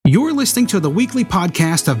You're listening to the weekly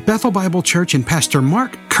podcast of Bethel Bible Church and Pastor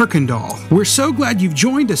Mark Kirkendall. We're so glad you've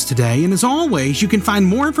joined us today, and as always, you can find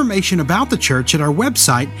more information about the church at our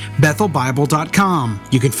website, bethelbible.com.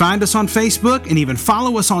 You can find us on Facebook and even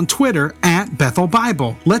follow us on Twitter at Bethel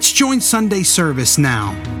Bible. Let's join Sunday service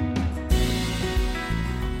now.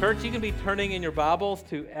 Church, you can be turning in your Bibles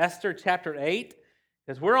to Esther chapter 8,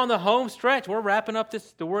 because we're on the home stretch. We're wrapping up this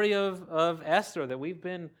story of Esther that we've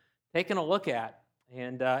been taking a look at.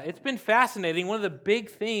 And it's been fascinating. One of the big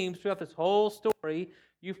themes throughout this whole story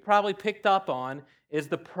you've probably picked up on is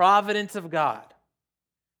the providence of God.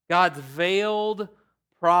 God's veiled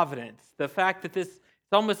providence. The fact that it's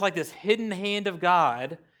almost like this hidden hand of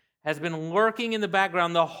God has been lurking in the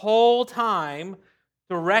background the whole time,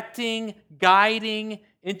 directing, guiding,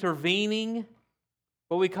 intervening.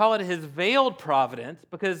 But we call it his veiled providence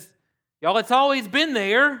because, y'all, it's always been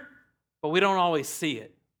there, but we don't always see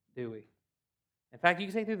it, do we? In fact, you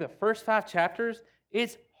can say through the first 5 chapters,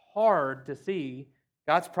 it's hard to see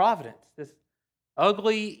God's providence. This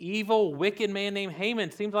ugly, evil, wicked man named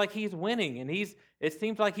Haman seems like he's winning, and it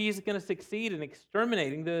seems like he's going to succeed in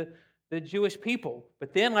exterminating the Jewish people.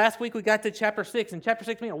 But then last week we got to chapter 6, and chapter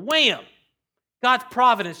 6, wham! God's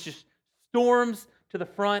providence just storms to the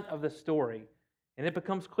front of the story, and it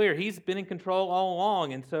becomes clear he's been in control all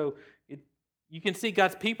along, and so you can see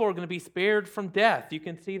God's people are going to be spared from death. You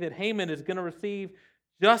can see that Haman is going to receive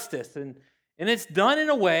justice. And it's done in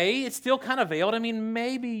a way, it's still kind of veiled. I mean,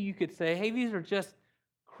 maybe you could say, hey, these are just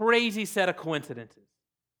crazy set of coincidences.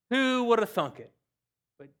 Who would have thunk it?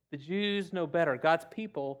 But the Jews know better. God's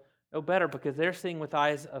people know better because they're seeing with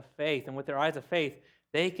eyes of faith. And with their eyes of faith,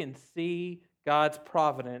 they can see God's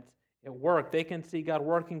providence at work. They can see God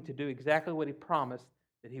working to do exactly what he promised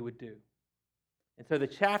that he would do. And so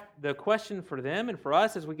the question for them and for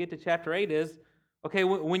us as we get to chapter 8 is, okay,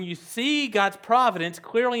 when you see God's providence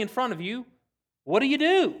clearly in front of you, what do you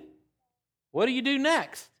do? What do you do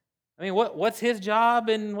next? I mean, what's his job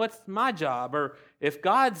and what's my job? Or if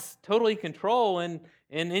God's totally in control and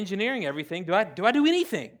engineering everything, do I do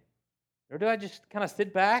anything? Or do I just kind of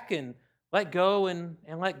sit back and let go and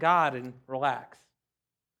let God and relax?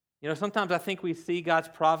 You know, sometimes I think we see God's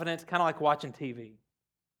providence kind of like watching TV.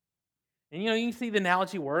 And, you know, you can see the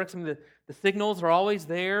analogy works. I mean, the signals are always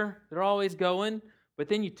there. They're always going. But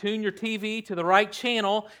then you tune your TV to the right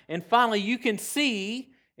channel, and finally you can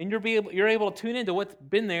see, and you're able to tune into what's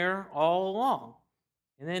been there all along.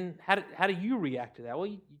 And then how do you react to that? Well,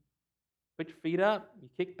 you put your feet up, you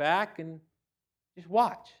kick back, and just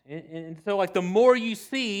watch. And so, like, the more you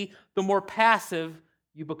see, the more passive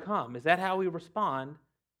you become. Is that how we respond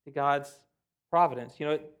to God's providence? You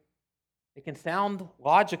know, it can sound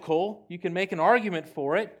logical. You can make an argument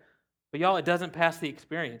for it, but y'all, it doesn't pass the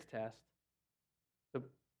experience test. So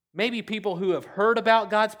maybe people who have heard about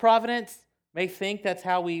God's providence may think that's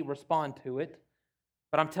how we respond to it,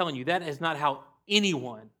 but I'm telling you, that is not how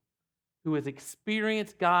anyone who has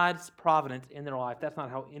experienced God's providence in their life, that's not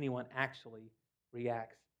how anyone actually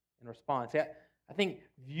reacts and responds. I think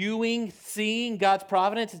seeing God's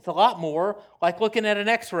providence, it's a lot more like looking at an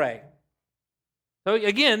X-ray. So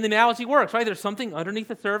again, the analogy works, right? There's something underneath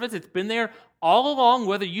the surface. It's been there all along,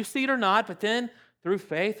 whether you see it or not, but then through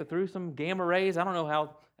faith or through some gamma rays, I don't know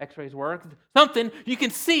how X-rays work, something, you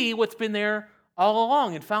can see what's been there all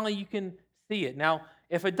along, and finally you can see it. Now,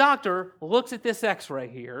 if a doctor looks at this X-ray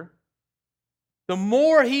here, the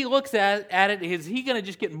more he looks at it, is he going to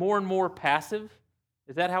just get more and more passive?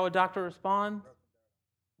 Is that how a doctor responds?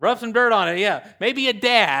 Rub some dirt on it, yeah. Maybe a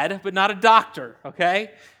dad, but not a doctor,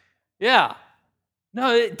 okay? Yeah.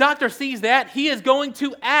 No, the doctor sees that, he is going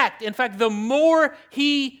to act. In fact, the more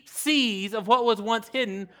he sees of what was once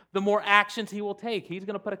hidden, the more actions he will take. He's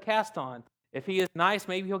going to put a cast on. If he is nice,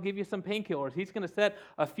 maybe he'll give you some painkillers. He's going to set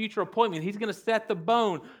a future appointment. He's going to set the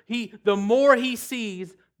bone. The more he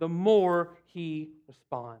sees, the more he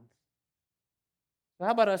responds. So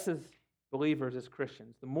how about us as believers, as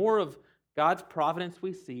Christians? The more of God's providence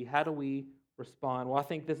we see, how do we respond? Well, I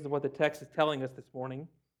think this is what the text is telling us this morning.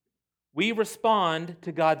 We respond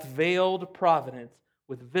to God's veiled providence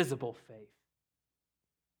with visible faith.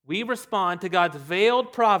 We respond to God's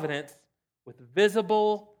veiled providence with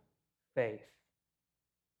visible faith.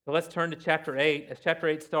 So let's turn to chapter 8. As chapter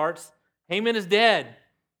 8 starts, Haman is dead.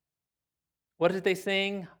 What did they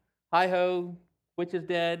sing? Hi-ho, which is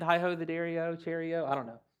dead? Hi-ho, the Cheerio? I don't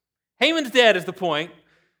know. Haman's dead is the point.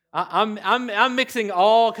 I'm mixing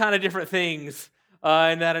all kind of different things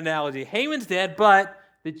in that analogy. Haman's dead, but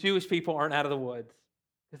the Jewish people aren't out of the woods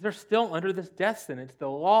because they're still under this death sentence. The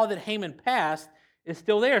law that Haman passed is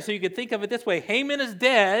still there. So you could think of it this way. Haman is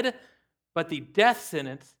dead, but the death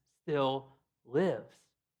sentence still lives.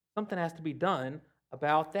 Something has to be done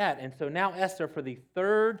about that. And so now Esther, for the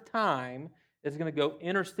third time, is going to go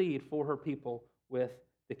intercede for her people with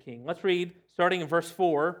the king. Let's read, starting in verse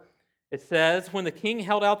 4. It says, when the king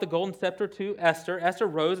held out the golden scepter to Esther, Esther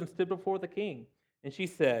rose and stood before the king. And she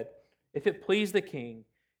said, if it please the king,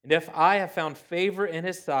 and if I have found favor in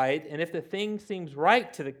his sight, and if the thing seems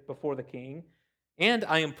right before the king, and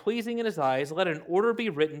I am pleasing in his eyes, let an order be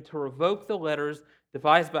written to revoke the letters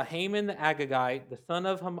devised by Haman the Agagite, the son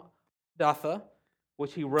of Hammedatha,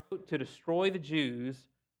 which he wrote to destroy the Jews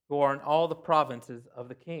who are in all the provinces of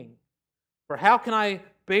the king. For how can I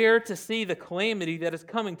bear to see the calamity that is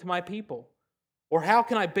coming to my people? Or how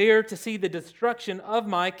can I bear to see the destruction of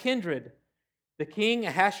my kindred? The king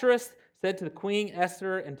Ahasuerus said to the queen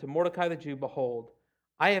Esther and to Mordecai the Jew, behold,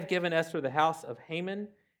 I have given Esther the house of Haman,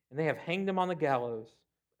 and they have hanged him on the gallows,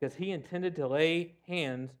 because he intended to lay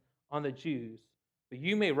hands on the Jews. But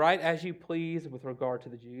you may write as you please with regard to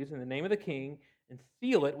the Jews in the name of the king, and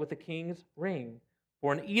seal it with the king's ring.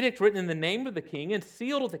 For an edict written in the name of the king and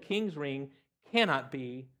sealed with the king's ring cannot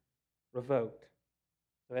be revoked.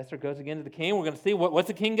 So Esther goes again to the king. We're going to see what's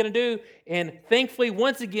the king going to do. And thankfully,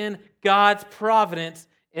 once again, God's providence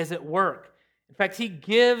is at work. In fact, he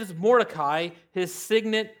gives Mordecai his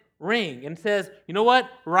signet ring and says, you know what?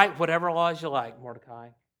 Write whatever laws you like, Mordecai.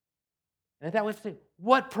 And that was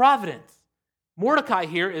what providence? Mordecai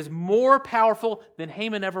here is more powerful than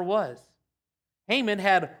Haman ever was. Haman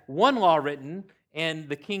had one law written, and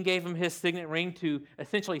the king gave him his signet ring to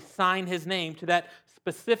essentially sign his name to that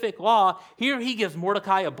specific law. Here he gives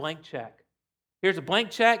Mordecai a blank check. Here's a blank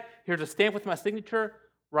check. Here's a stamp with my signature.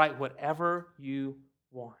 Write whatever you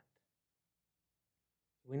want.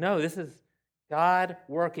 We know this is God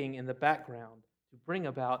working in the background to bring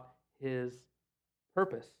about his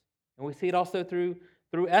purpose. And we see it also through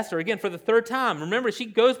Esther. Again, for the third time. Remember, she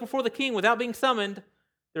goes before the king without being summoned.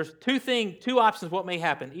 There's two options what may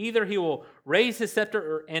happen. Either he will raise his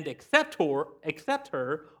scepter and accept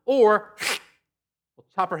her, or will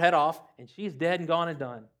chop her head off, and she's dead and gone and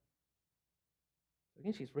done.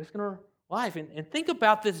 Again, she's risking her life. And think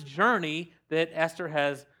about this journey that Esther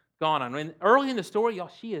has gone on. And early in the story,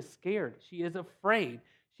 y'all, she is scared. She is afraid.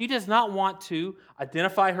 She does not want to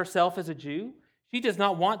identify herself as a Jew. She does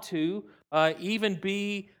not want to even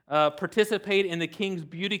participate in the king's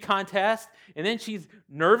beauty contest. And then she's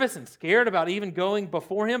nervous and scared about even going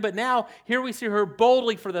before him. But now, here we see her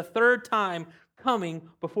boldly for the third time coming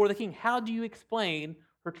before the king. How do you explain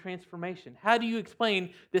her transformation? How do you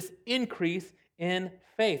explain this increase in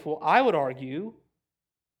faith? Well, I would argue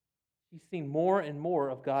she's seen more and more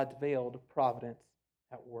of God's veiled providence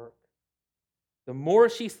at work. The more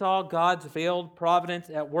she saw God's veiled providence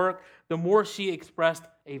at work, the more she expressed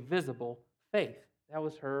a visible faith. That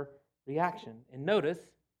was her reaction. And notice,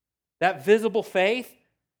 that visible faith,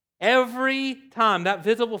 every time that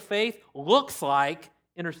visible faith looks like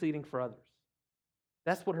interceding for others.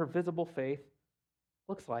 That's what her visible faith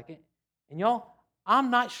looks like. And y'all, I'm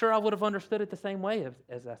not sure I would have understood it the same way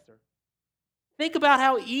as Esther. Think about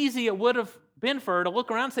how easy it would have been for her to look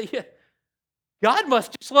around and say, yeah, God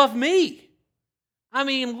must just love me. I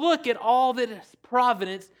mean, look at all that his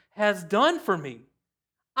providence has done for me.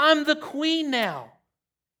 I'm the queen now.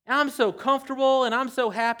 And I'm so comfortable and I'm so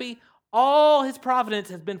happy. All his providence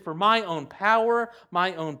has been for my own power,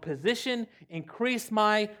 my own position, increase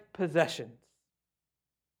my possessions.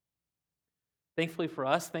 Thankfully for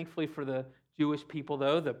us, thankfully for the Jewish people,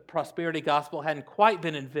 though, the prosperity gospel hadn't quite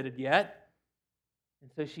been invented yet. And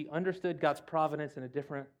so she understood God's providence in a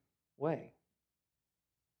different way.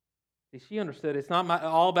 See, she understood it's not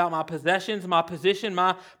all about my possessions, my position,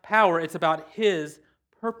 my power. It's about his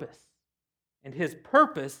purpose. And his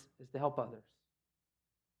purpose is to help others.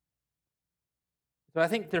 So I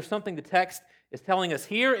think there's something the text is telling us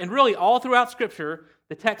here, and really all throughout Scripture,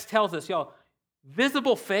 the text tells us, y'all,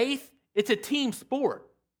 visible faith, it's a team sport.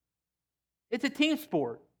 It's a team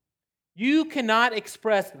sport. You cannot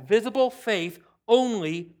express visible faith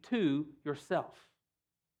only to yourself.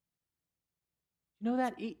 You know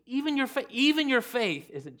that? Even your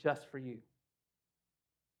faith isn't just for you.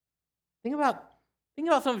 Think about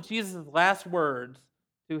some of Jesus' last words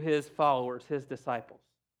to his followers, his disciples.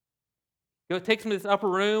 He takes them to this upper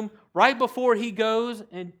room right before he goes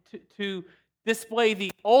and to display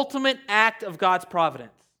the ultimate act of God's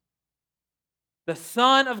providence. The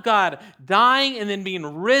Son of God dying and then being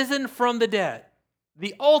risen from the dead.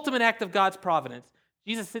 The ultimate act of God's providence.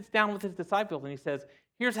 Jesus sits down with his disciples and he says,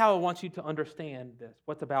 here's how I want you to understand this,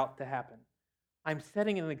 what's about to happen. I'm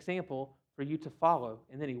setting an example for you to follow.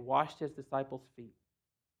 And then he washed his disciples' feet.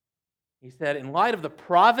 He said, in light of the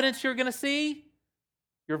providence you're going to see,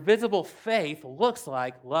 your visible faith looks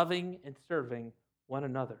like loving and serving one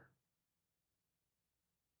another.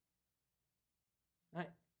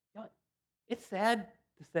 Now, it's sad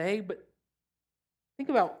to say, but think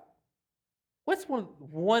about what's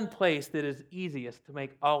one place that is easiest to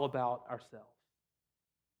make all about ourselves.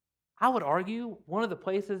 I would argue one of the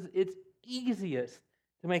places it's easiest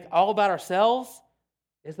to make all about ourselves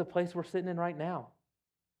is the place we're sitting in right now.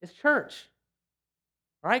 It's church.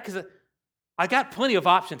 All right? Because I got plenty of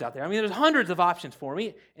options out there. I mean, there's hundreds of options for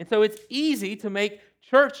me. And so it's easy to make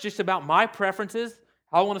church just about my preferences,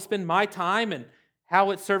 how I want to spend my time, and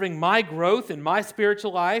how it's serving my growth and my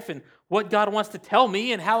spiritual life, and what God wants to tell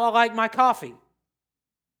me, and how I like my coffee.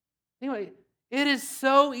 Anyway, it is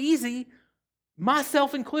so easy,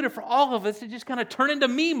 myself included, for all of us to just kind of turn into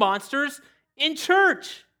me monsters in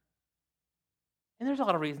church. And there's a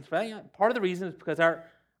lot of reasons for that. Part of the reason is because our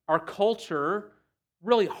culture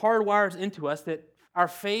really hardwires into us that our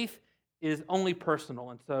faith is only personal.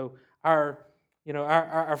 And so our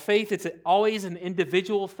faith, it's always an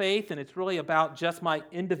individual faith, and it's really about just my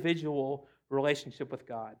individual relationship with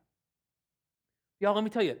God. Y'all, let me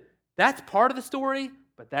tell you, that's part of the story,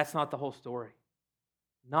 but that's not the whole story.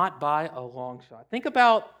 Not by a long shot. Think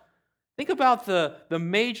about the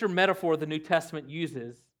major metaphor the New Testament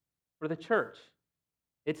uses for the church.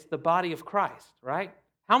 It's the body of Christ, right?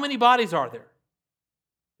 How many bodies are there?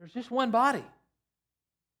 There's just one body.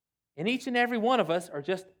 And each and every one of us are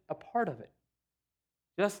just a part of it.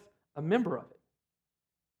 Just a member of it.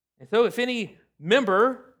 And so if any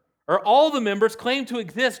member or all the members claim to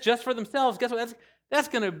exist just for themselves, guess what? That's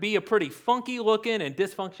going to be a pretty funky looking and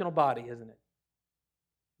dysfunctional body, isn't it?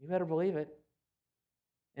 You better believe it.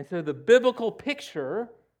 And so the biblical picture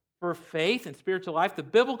for faith and spiritual life, the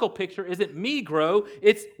biblical picture isn't me grow,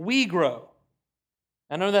 it's we grow.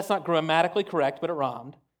 I know that's not grammatically correct, but it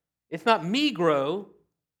rhymed. It's not me grow,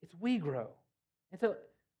 it's we grow. And so,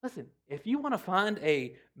 listen, if you want to find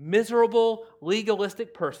a miserable,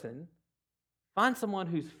 legalistic person, find someone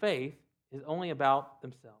whose faith is only about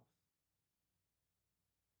themselves.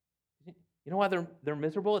 You know why they're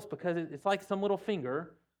miserable? It's because it's like some little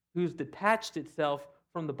finger who's detached itself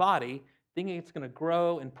from the body, thinking it's going to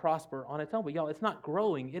grow and prosper on its own. But y'all, it's not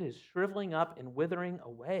growing. It is shriveling up and withering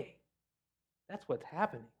away. That's what's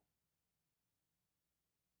happening.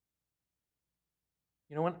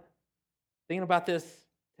 You know what? Thinking about this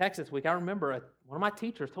text this week, I remember one of my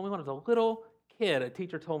teachers told me when I was a little kid, a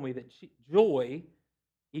teacher told me that joy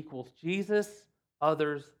equals Jesus,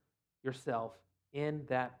 others, yourself, in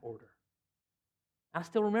that order. I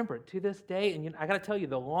still remember it to this day, and I got to tell you,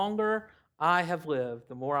 the longer I have lived,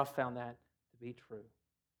 the more I've found that to be true.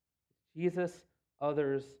 Jesus,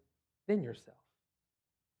 others, then yourself.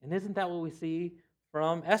 And isn't that what we see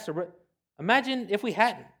from Esther? But imagine if we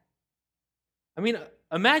hadn't. I mean,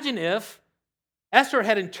 imagine if Esther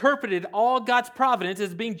had interpreted all God's providence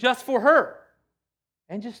as being just for her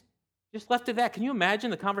and just left it at that. Can you imagine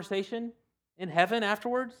the conversation in heaven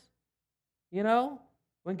afterwards? You know,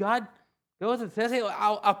 when God goes and says, hey,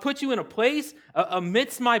 I'll put you in a place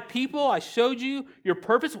amidst my people. I showed you your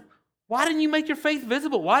purpose. Why didn't you make your faith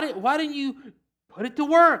visible? Why didn't you put it to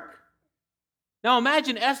work? Now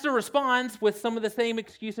imagine Esther responds with some of the same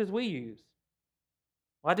excuses we use.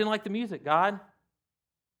 Well, I didn't like the music, God.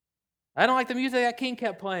 I don't like the music that king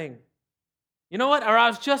kept playing. You know what? Or I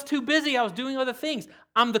was just too busy. I was doing other things.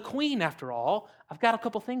 I'm the queen after all. I've got a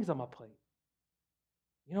couple things on my plate.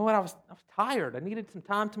 You know what? I was tired. I needed some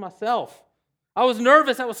time to myself. I was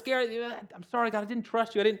nervous. I was scared. I'm sorry, God. I didn't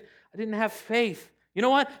trust you. I didn't have faith. You know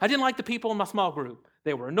what? I didn't like the people in my small group.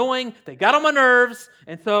 They were annoying. They got on my nerves,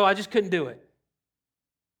 and so I just couldn't do it.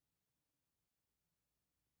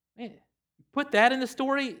 Man, put that in the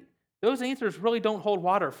story, those answers really don't hold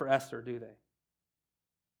water for Esther, do they?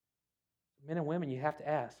 Men and women, you have to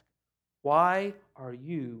ask, why are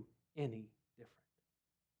you any different?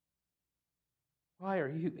 Why are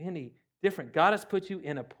you any different? God has put you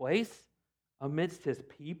in a place amidst his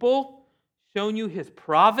people, shown you his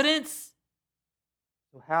providence.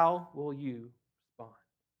 So how will you respond?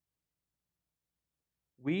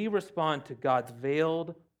 We respond to God's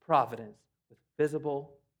veiled providence with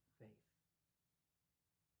visible faith.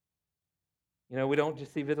 You know, we don't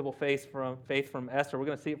just see visible faith from Esther. We're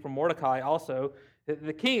going to see it from Mordecai also.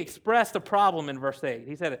 The king expressed a problem in verse 8.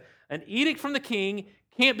 He said, an edict from the king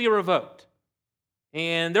can't be revoked.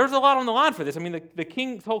 And there's a lot on the line for this. I mean, the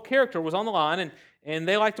king's whole character was on the line, and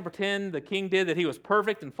they like to pretend the king did that he was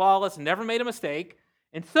perfect and flawless and never made a mistake.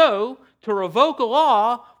 And so, to revoke a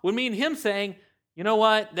law would mean him saying, you know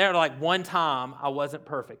what, there like one time I wasn't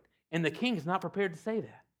perfect. And the king is not prepared to say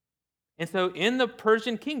that. And so, in the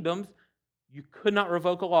Persian kingdoms, you could not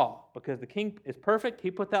revoke a law because the king is perfect.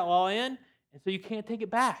 He put that law in, and so you can't take it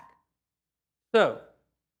back. So,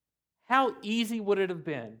 how easy would it have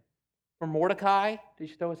been for Mordecai to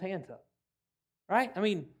just throw his hands up? Right? I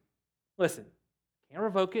mean, listen, can't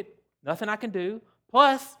revoke it. Nothing I can do.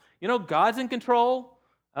 Plus, God's in control.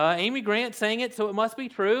 Amy Grant sang it, so it must be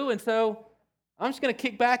true. And so I'm just going to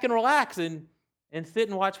kick back and relax and sit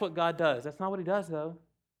and watch what God does. That's not what he does, though.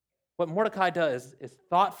 What Mordecai does is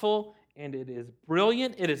thoughtful and it is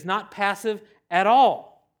brilliant. It is not passive at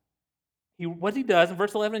all. What he does in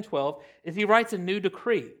verse 11 and 12 is he writes a new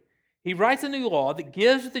decree. He writes a new law that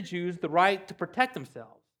gives the Jews the right to protect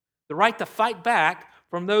themselves, the right to fight back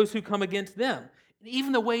from those who come against them. And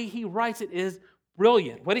even the way he writes it is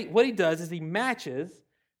brilliant. What he does is he matches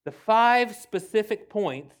the 5 specific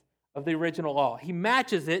points of the original law. He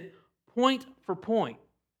matches it point for point,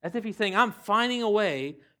 as if he's saying, I'm finding a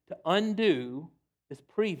way to undo this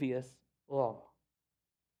previous law.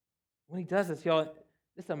 When he does this, y'all,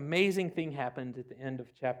 this amazing thing happens at the end of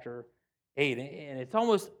chapter 8, and it's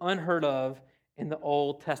almost unheard of in the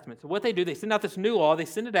Old Testament. So what they do, they send out this new law. They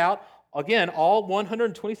send it out, again, all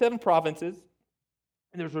 127 provinces,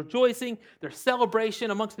 and there's rejoicing, there's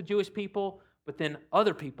celebration amongst the Jewish people, but then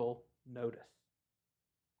other people notice.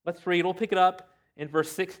 Let's read. We'll pick it up in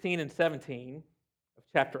verse 16 and 17 of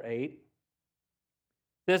chapter 8. It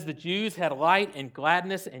says, the Jews had light and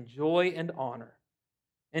gladness and joy and honor.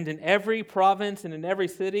 And in every province and in every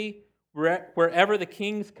city, wherever the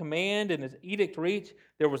king's command and his edict reached,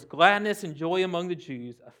 there was gladness and joy among the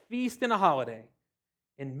Jews, a feast and a holiday.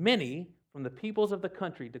 And many from the peoples of the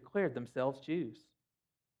country declared themselves Jews,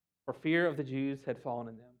 for fear of the Jews had fallen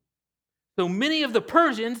in them. So many of the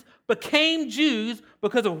Persians became Jews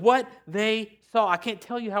because of what they saw. I can't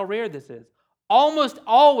tell you how rare this is. Almost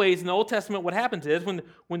always in the Old Testament, what happens is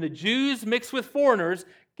when the Jews mix with foreigners,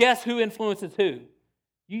 guess who influences who?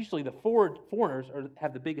 Usually the foreigners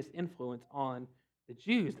have the biggest influence on the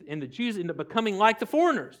Jews, and the Jews end up becoming like the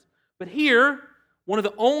foreigners. But here, one of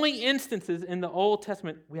the only instances in the Old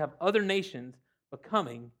Testament, we have other nations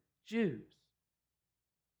becoming Jews.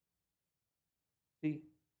 See,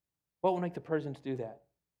 what would make the Persians do that?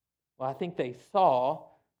 Well, I think they saw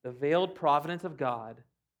the veiled providence of God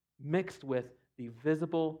mixed with the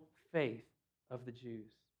visible faith of the Jews.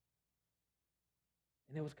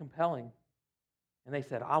 And it was compelling. And they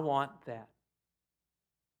said, I want that.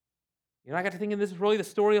 I got to thinking this is really the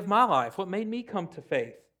story of my life. What made me come to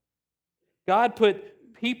faith? God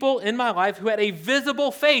put people in my life who had a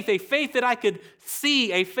visible faith, a faith that I could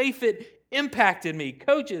see, a faith that impacted me.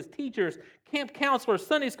 Coaches, teachers, camp counselors,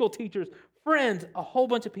 Sunday school teachers, friends, a whole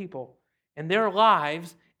bunch of people. And their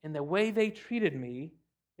lives and the way they treated me,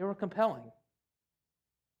 they were compelling.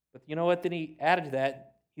 But you know what? Then he added to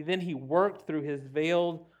that. He worked through his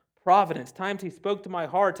veiled providence. Times he spoke to my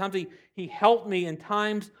heart. Times he helped me in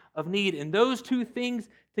times of need. And those two things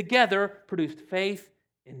together produced faith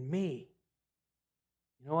in me.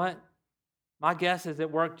 You know what? My guess is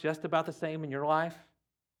it worked just about the same in your life.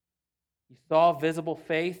 You saw visible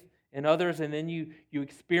faith in others, and then you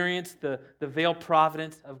experienced the veiled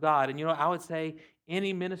providence of God. And I would say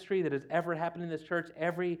any ministry that has ever happened in this church,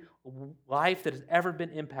 every life that has ever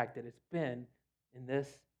been impacted, it's been in this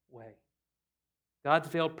way. God's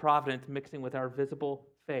veiled providence mixing with our visible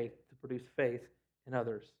faith to produce faith in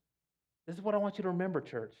others. This is what I want you to remember,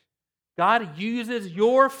 church. God uses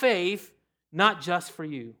your faith not just for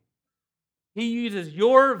you. He uses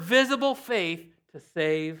your visible faith to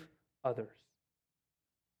save others.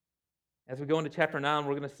 As we go into chapter 9,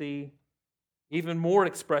 we're going to see even more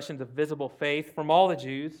expressions of visible faith from all the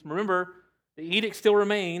Jews. Remember, the edict still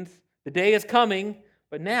remains. The day is coming,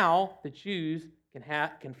 but now the Jews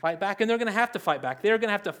can fight back, and they're going to have to fight back. They're going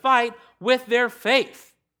to have to fight with their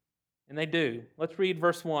faith. And they do. Let's read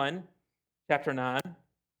verse 1, chapter 9. It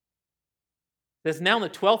says, now in the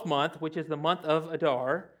 12th month, which is the month of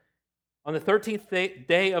Adar, on the 13th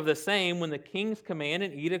day of the same, when the king's command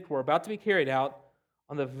and edict were about to be carried out,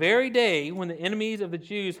 on the very day when the enemies of the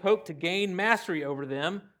Jews hoped to gain mastery over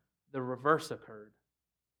them, the reverse occurred.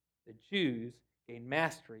 The Jews gained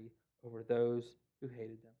mastery over those who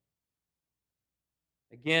hated them.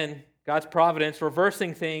 Again, God's providence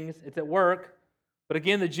reversing things. It's at work. But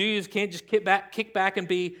again, the Jews can't just kick back and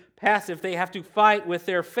be passive. They have to fight with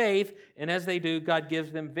their faith. And as they do, God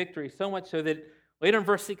gives them victory. So much so that later in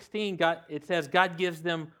verse 16, it says God gives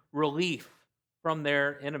them relief from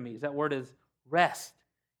their enemies. That word is rest.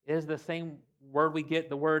 It is the same word we get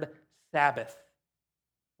the word Sabbath.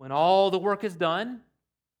 When all the work is done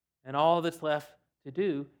and all that's left to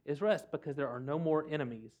do is rest because there are no more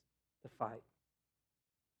enemies to fight.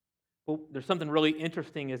 Well, there's something really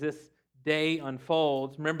interesting as this day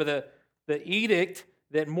unfolds. Remember the edict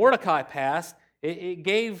that Mordecai passed, it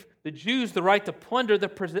gave the Jews the right to plunder the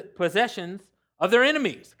possessions of their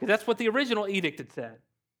enemies, because that's what the original edict had said.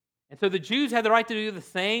 And so the Jews had the right to do the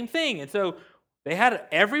same thing. And so they had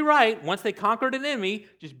every right, once they conquered an enemy,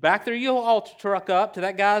 just back their U-Haul truck up to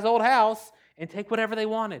that guy's old house and take whatever they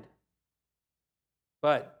wanted.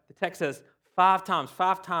 But the text says 5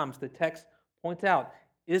 times the text points out,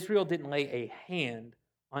 Israel didn't lay a hand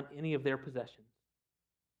on any of their possessions.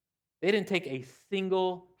 They didn't take a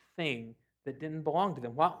single thing that didn't belong to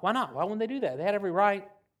them. Why not? Why wouldn't they do that? They had every right.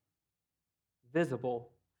 Visible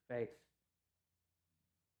faith.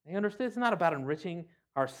 They understood it's not about enriching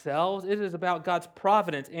ourselves. It is about God's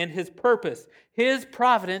providence and His purpose. His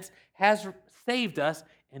providence has saved us,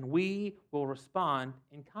 and we will respond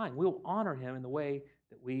in kind. We will honor Him in the way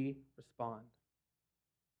that we respond.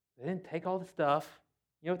 They didn't take all the stuff.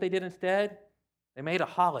 You know what they did instead? They made a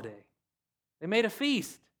holiday. They made a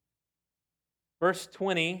feast. Verse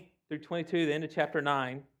 20 through 22, the end of chapter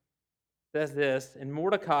 9, says this, and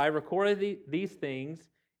Mordecai recorded these things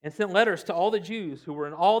and sent letters to all the Jews who were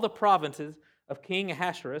in all the provinces of King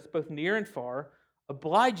Ahasuerus, both near and far,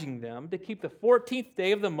 obliging them to keep the 14th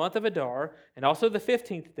day of the month of Adar and also the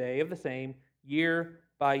 15th day of the same year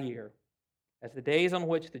by year, as the days on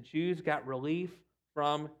which the Jews got relief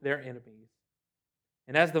from their enemies.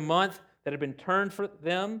 And as the month that had been turned for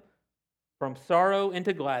them from sorrow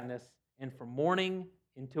into gladness and from mourning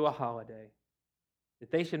into a holiday,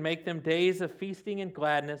 that they should make them days of feasting and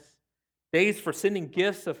gladness, days for sending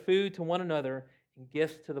gifts of food to one another and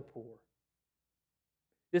gifts to the poor.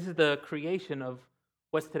 This is the creation of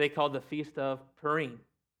what's today called the Feast of Purim.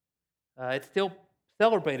 It's still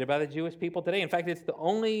celebrated by the Jewish people today. In fact, it's the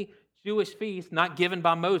only Jewish feast not given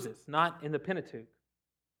by Moses, not in the Pentateuch.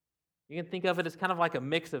 You can think of it as kind of like a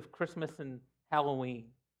mix of Christmas and Halloween.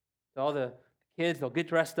 So all the kids, they'll get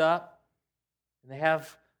dressed up, and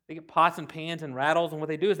they get pots and pans and rattles, and what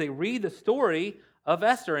they do is they read the story of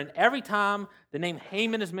Esther, and every time the name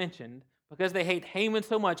Haman is mentioned, because they hate Haman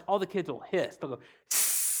so much, all the kids will hiss. They'll go, and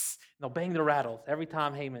they'll bang their rattles every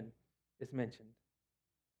time Haman is mentioned.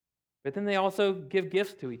 But then they also give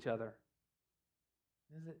gifts to each other.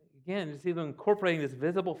 Again, it's even incorporating this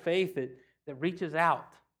visible faith that reaches out.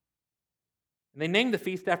 And they named the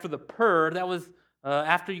feast after the pur. That was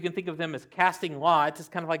after, you can think of them as casting lots. It's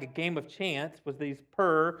kind of like a game of chance. Was these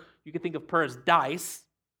pur? You can think of pur as dice.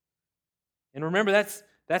 And remember,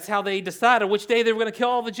 that's how they decided which day they were going to kill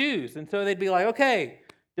all the Jews. And so they'd be like, okay,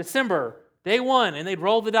 December, day 1, and they'd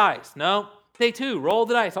roll the dice. No, day 2, roll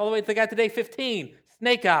the dice all the way they got to day 15.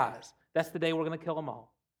 Snake eyes. That's the day we're going to kill them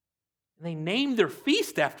all. And they named their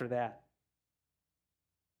feast after that.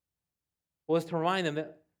 Well, it's to remind them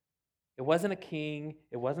that it wasn't a king,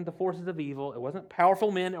 it wasn't the forces of evil, it wasn't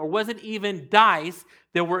powerful men, or wasn't even dice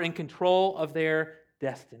that were in control of their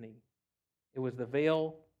destiny. It was the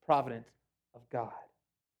veiled providence of God.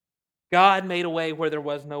 God made a way where there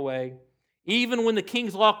was no way. Even when the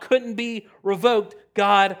king's law couldn't be revoked,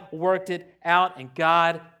 God worked it out, and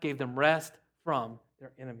God gave them rest from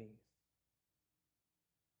their enemies.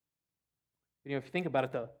 You know, if you think about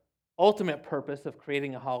it, the ultimate purpose of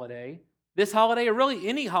creating a holiday, this holiday, or really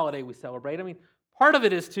any holiday we celebrate, I mean, part of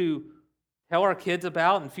it is to tell our kids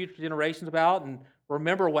about and future generations about and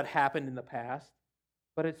remember what happened in the past,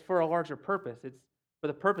 but it's for a larger purpose. It's for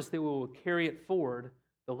the purpose that we will carry it forward,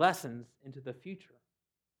 the lessons, into the future.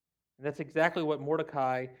 And that's exactly what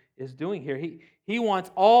Mordecai is doing here. He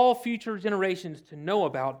wants all future generations to know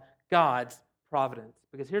about God's providence.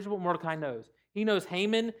 Because here's what Mordecai knows. He knows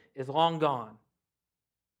Haman is long gone,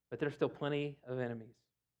 but there's still plenty of enemies.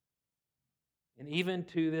 And even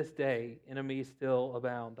to this day, enemies still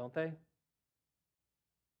abound, don't they? Do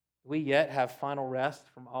we yet have final rest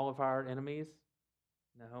from all of our enemies?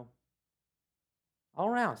 No. All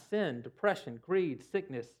around, sin, depression, greed,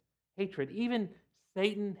 sickness, hatred, even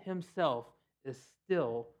Satan himself is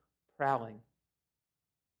still prowling.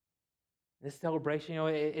 This celebration,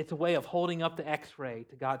 it's a way of holding up the x-ray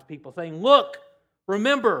to God's people, saying, look,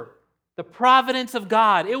 remember the providence of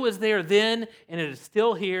God. It was there then, and it is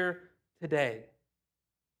still here today.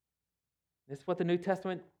 This is what the New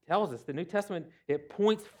Testament tells us. The New Testament, it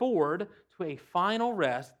points forward to a final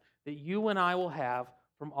rest that you and I will have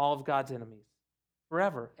from all of God's enemies.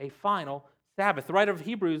 Forever, a final Sabbath. The writer of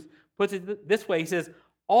Hebrews puts it this way. He says,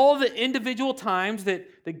 all the individual times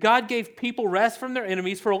that God gave people rest from their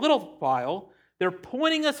enemies for a little while, they're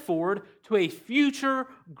pointing us forward to a future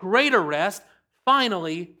greater rest,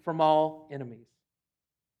 finally, from all enemies.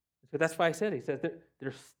 So that's why he says that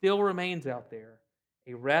there still remains out there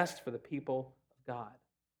a rest for the people of God.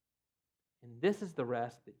 And this is the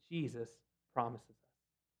rest that Jesus promises us.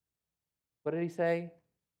 What did he say?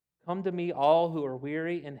 Come to me, all who are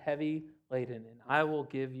weary and heavy laden, and I will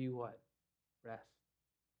give you what? Rest.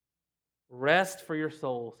 Rest for your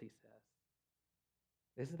souls, he says.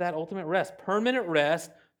 This is that ultimate rest, permanent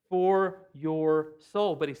rest for your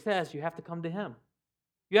soul. But he says you have to come to him.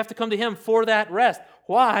 You have to come to him for that rest.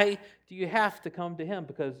 Why do you have to come to him?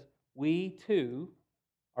 Because we too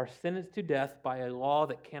are sentenced to death by a law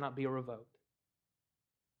that cannot be revoked.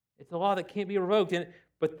 It's a law that can't be revoked.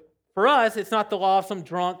 But for us, it's not the law of some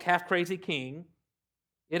drunk, half-crazy king.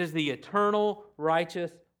 It is the eternal,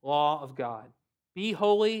 righteous law of God. Be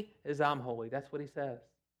holy as I'm holy. That's what he says.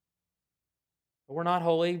 But we're not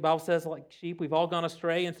holy. The Bible says, like sheep, we've all gone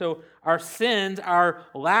astray. And so our sins, our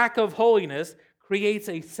lack of holiness, creates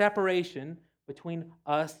a separation between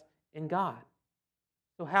us and God.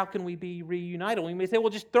 So how can we be reunited? We may say, well,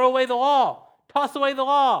 just throw away the law. Toss away the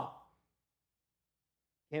law.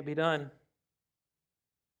 Can't be done.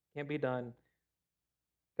 Can't be done.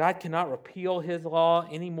 God cannot repeal his law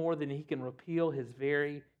any more than he can repeal his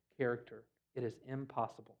very character. It is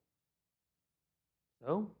impossible.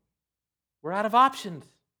 So, we're out of options.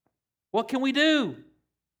 What can we do?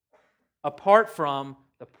 Apart from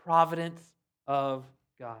the providence of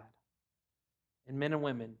God. And men and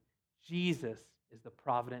women, Jesus is the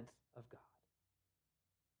providence of God.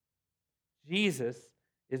 Jesus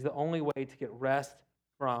is the only way to get rest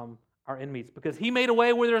from our enemies, because he made a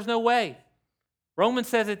way where there's no way. Romans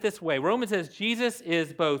says it this way. Romans says Jesus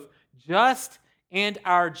is both just and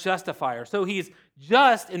our justifier. So he's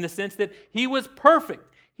just in the sense that he was perfect.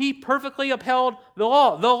 He perfectly upheld the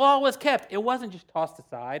law. The law was kept. It wasn't just tossed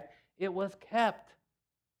aside. It was kept.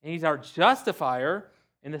 And he's our justifier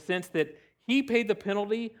in the sense that he paid the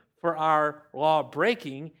penalty for our law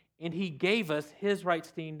breaking, and he gave us his right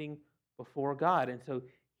standing before God. And so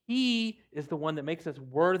he is the one that makes us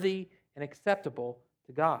worthy and acceptable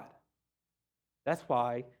to God. That's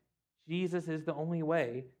why Jesus is the only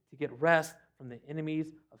way to get rest from the enemies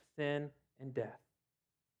of sin and death.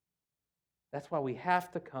 That's why we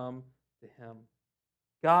have to come to him.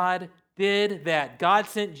 God did that. God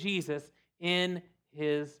sent Jesus in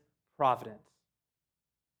his providence.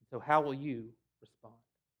 So how will you respond?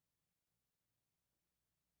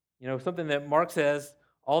 You know, something that Mark says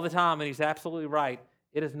all the time, and he's absolutely right,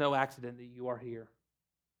 it is no accident that you are here.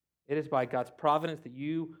 It is by God's providence that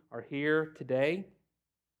you are here today.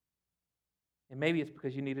 And maybe it's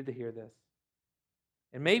because you needed to hear this.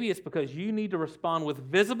 And maybe it's because you need to respond with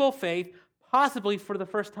visible faith, possibly for the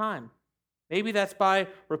first time. Maybe that's by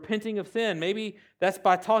repenting of sin. Maybe that's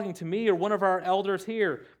by talking to me or one of our elders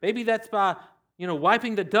here. Maybe that's by,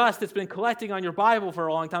 wiping the dust that's been collecting on your Bible for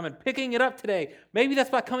a long time and picking it up today. Maybe that's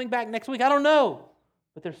by coming back next week. I don't know.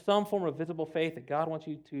 But there's some form of visible faith that God wants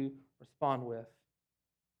you to respond with.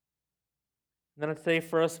 And then I'd say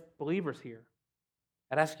for us believers here,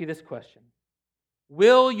 I'd ask you this question.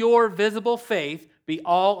 Will your visible faith be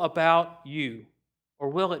all about you, or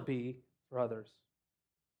will it be for others?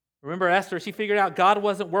 Remember Esther, she figured out God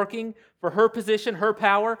wasn't working for her position, her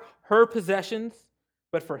power, her possessions,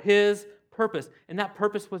 but for his purpose. And that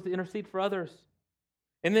purpose was to intercede for others.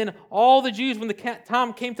 And then all the Jews, when the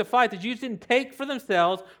time came to fight, the Jews didn't take for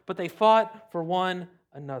themselves, but they fought for one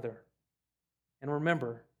another. And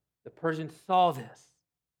remember, the Persians saw this,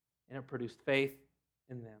 and it produced faith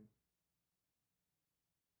in them.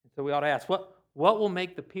 And so we ought to ask, what will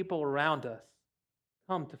make the people around us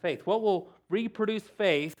come to faith? What will reproduce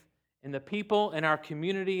faith in the people in our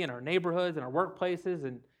community, in our neighborhoods, in our workplaces,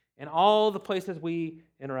 and all the places we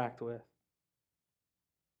interact with?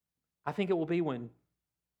 I think it will be when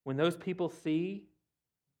those people see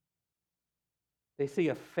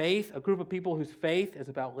a group of people whose faith is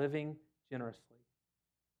about living generously.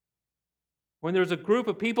 When there's a group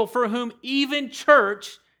of people for whom even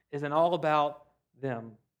church isn't all about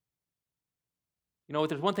them. You know what?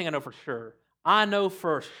 There's one thing I know for sure. I know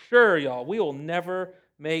for sure, y'all, we will never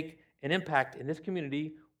make an impact in this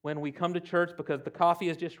community when we come to church because the coffee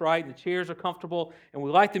is just right and the chairs are comfortable and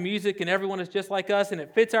we like the music and everyone is just like us and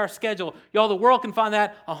it fits our schedule. Y'all, the world can find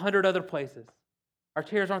that 100 other places. Our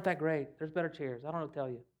chairs aren't that great. There's better chairs. I don't know what to tell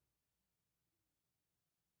you.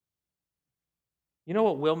 You know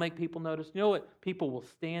what will make people notice? You know what people will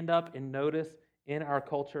stand up and notice in our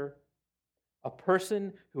culture? A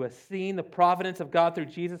person who has seen the providence of God through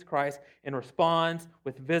Jesus Christ and responds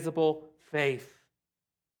with visible faith.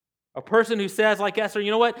 A person who says, like Esther,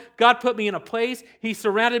 you know what? God put me in a place. He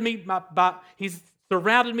surrounded me He's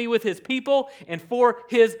surrounded me with his people and for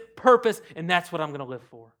his purpose, and that's what I'm going to live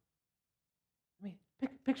for. I mean,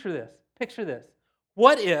 picture this. Picture this.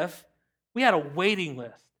 What if we had a waiting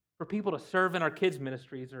list for people to serve in our kids'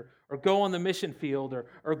 ministries or go on the mission field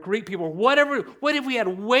or greet people, or whatever. What if we had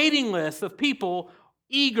waiting lists of people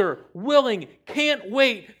eager, willing, can't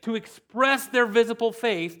wait to express their visible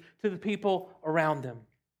faith to the people around them?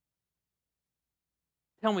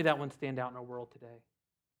 Tell me that wouldn't stand out in our world today.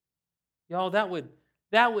 Y'all, that would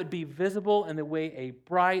be visible in the way a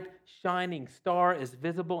bright, shining star is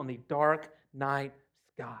visible in the dark night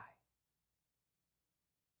sky.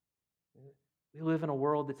 We live in a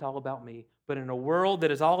world that's all about me, but in a world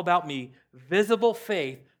that is all about me, visible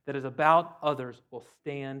faith that is about others will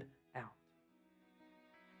stand out.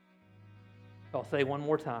 I'll say one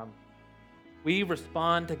more time. We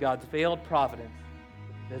respond to God's veiled providence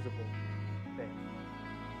with visible faith.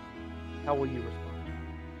 How will you respond?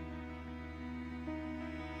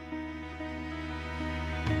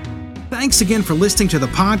 Thanks again for listening to the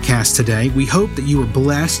podcast today. We hope that you were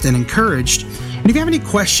blessed and encouraged. And if you have any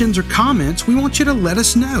questions or comments, we want you to let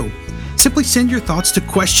us know. Simply send your thoughts to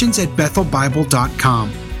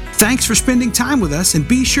questions@bethelbible.com. Thanks for spending time with us, and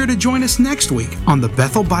be sure to join us next week on the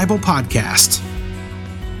Bethel Bible Podcast.